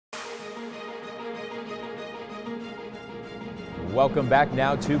Welcome back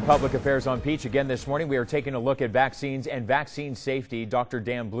now to Public Affairs on Peach. Again this morning we are taking a look at vaccines and vaccine safety. Dr.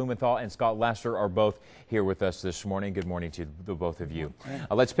 Dan Blumenthal and Scott Lester are both here with us this morning. Good morning to the both of you.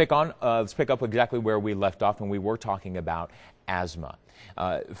 Let's pick up exactly where we left off when we were talking about asthma.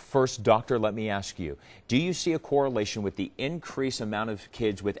 First, doctor, let me ask you, do you see a correlation with the increased amount of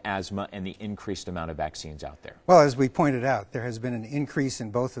kids with asthma and the increased amount of vaccines out there? Well, as we pointed out, there has been an increase in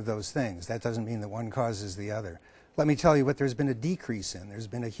both of those things. That doesn't mean that one causes the other. Let me tell you what there's been a decrease in. There's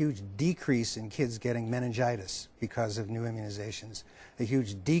been a huge decrease in kids getting meningitis because of new immunizations, a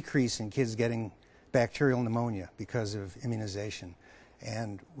huge decrease in kids getting bacterial pneumonia because of immunization.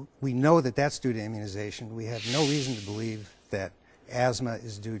 And we know that that's due to immunization. We have no reason to believe that asthma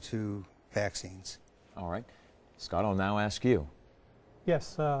is due to vaccines. All right. Scott, I'll now ask you.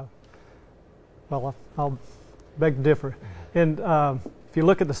 Yes. Well, I'll beg to differ. And if you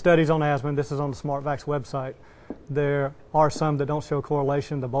look at the studies on asthma, and this is on the SmartVax website, there are some that don't show a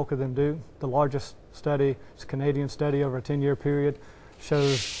correlation. The bulk of them do. The largest study, it's a Canadian study over a 10-year period,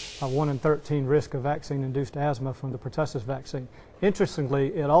 shows a 1 in 13 risk of vaccine-induced asthma from the pertussis vaccine.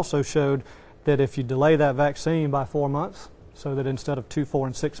 Interestingly, it also showed that if you delay that vaccine by 4 months, so that instead of 2, 4,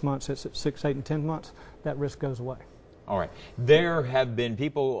 and 6 months, it's at 6, 8, and 10 months, that risk goes away. All right. There have been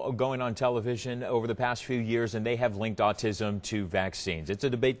people going on television over the past few years, and they have linked autism to vaccines. It's a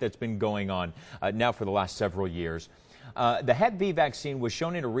debate that's been going on now for the last several years. The Hep B vaccine was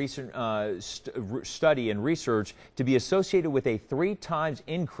shown in a recent study and research to be associated with a 3 times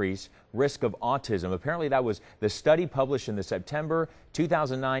increased risk of autism. Apparently, that was the study published in the September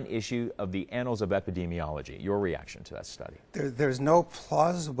 2009 issue of the Annals of Epidemiology. Your reaction to that study? There's no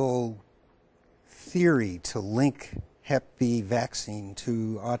plausible theory to link Hep B vaccine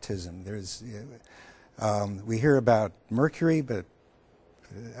to autism. We hear about mercury, but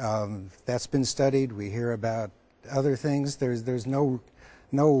that's been studied. We hear about other things. There's no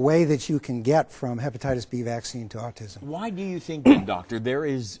way that you can get from hepatitis B vaccine to autism. Why do you think, then, doctor, there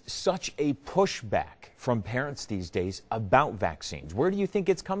is such a pushback from parents these days about vaccines? Where do you think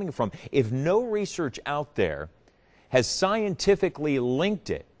it's coming from? If no research out there has scientifically linked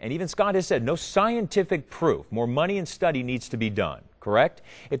it, and even Scott has said no scientific proof, more money and study needs to be done, correct?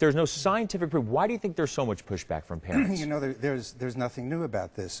 If there's no scientific proof, why do you think there's so much pushback from parents? You know, there's nothing new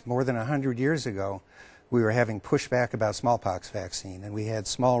about this. More than 100 years ago, we were having pushback about smallpox vaccine, and we had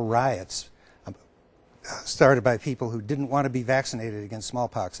small riots started by people who didn't want to be vaccinated against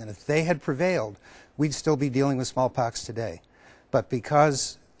smallpox. And if they had prevailed, we'd still be dealing with smallpox today. But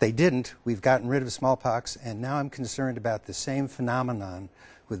because they didn't, we've gotten rid of smallpox, and now I'm concerned about the same phenomenon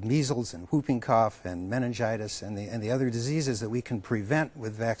with measles and whooping cough and meningitis and the other diseases that we can prevent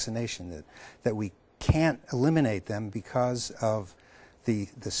with vaccination, that we can't eliminate them because of the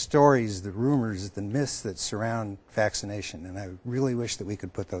stories, the rumors, the myths that surround vaccination, and I really wish that we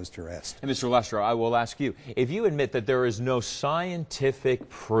could put those to rest. And Mr. Lester, I will ask you, if you admit that there is no scientific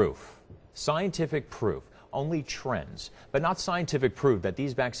proof, only trends, but not scientific proof that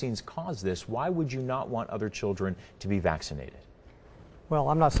these vaccines cause this, why would you not want other children to be vaccinated? Well,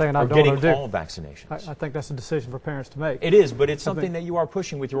 I'm not saying I or don't getting or do. all vaccinations. I think that's a decision for parents to make. It is, but it's something that you are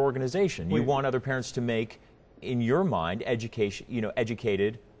pushing with your organization. You want other parents to make, in your mind,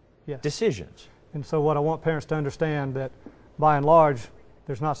 educated decisions. And so what I want parents to understand that, by and large,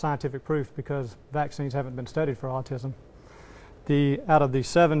 there's not scientific proof because vaccines haven't been studied for autism. Out of the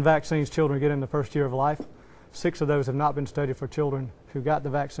 7 vaccines children get in the first year of life, 6 of those have not been studied for children who got the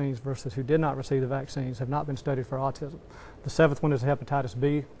vaccines versus who did not receive the vaccines, have not been studied for autism. The 7th one is hepatitis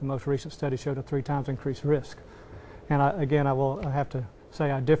B. The most recent study showed a 3 times increased risk. And I will have to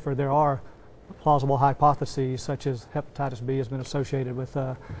say I differ. There are plausible hypotheses such as hepatitis B has been associated with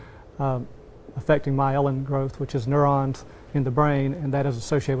affecting myelin growth, which is neurons in the brain, and that is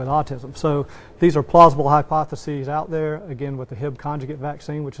associated with autism. So these are plausible hypotheses out there. Again, with the Hib conjugate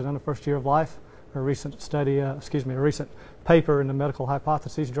vaccine, which is in the first year of life, a recent paper in the Medical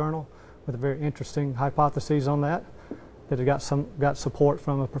Hypotheses Journal with a very interesting hypotheses on that it got support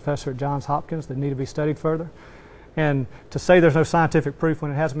from a professor at Johns Hopkins that need to be studied further. And to say there's no scientific proof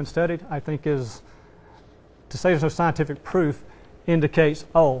when it hasn't been studied, I think to say there's no scientific proof indicates,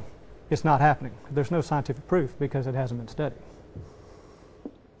 oh, it's not happening. There's no scientific proof because it hasn't been studied.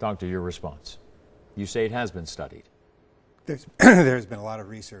 Doctor, your response. You say it has been studied. There's been a lot of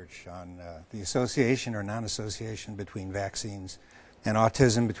research on the association or non-association between vaccines and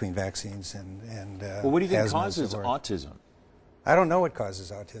autism, between vaccines and well, what do you think causes so autism? I don't know what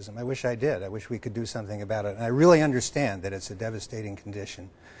causes autism. I wish I did. I wish we could do something about it. And I really understand that it's a devastating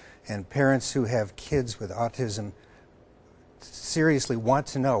condition. And parents who have kids with autism seriously want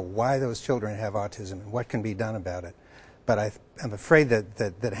to know why those children have autism and what can be done about it. But I'm afraid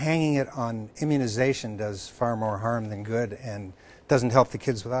that hanging it on immunization does far more harm than good and doesn't help the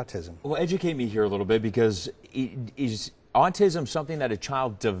kids with autism. Well, educate me here a little bit, because is autism something that a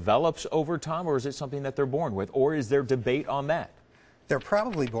child develops over time, or is it something that they're born with, or is there debate on that? They're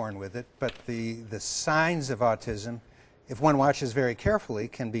probably born with it, but the signs of autism, if one watches very carefully,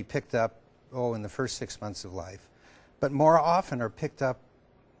 can be picked up, in the first 6 months of life, but more often are picked up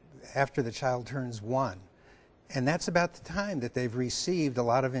after the child turns 1. And that's about the time that they've received a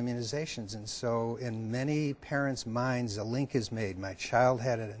lot of immunizations. And so in many parents' minds, a link is made. My child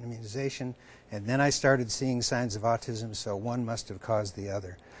had an immunization, and then I started seeing signs of autism, so one must have caused the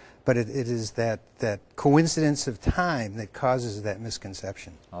other. But it is that coincidence of time that causes that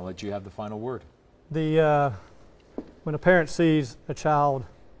misconception. I'll let you have the final word. When a parent sees a child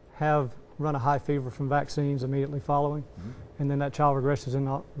run a high fever from vaccines immediately following, and then that child regresses in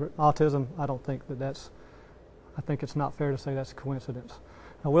autism, I don't think I think it's not fair to say that's a coincidence.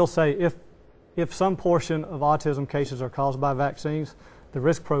 I will say if some portion of autism cases are caused by vaccines, the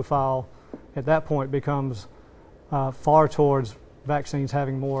risk profile at that point becomes far towards vaccines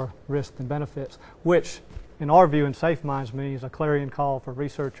having more risk than benefits, which in our view in Safe Minds means a clarion call for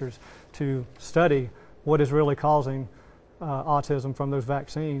researchers to study what is really causing autism from those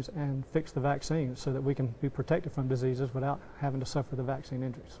vaccines and fix the vaccines so that we can be protected from diseases without having to suffer the vaccine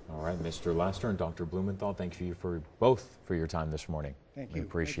injuries. All right, Mr. Laster and Dr. Blumenthal, thank you both for your time this morning. Thank you. We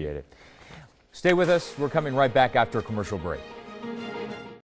appreciate it. Stay with us. We're coming right back after a commercial break.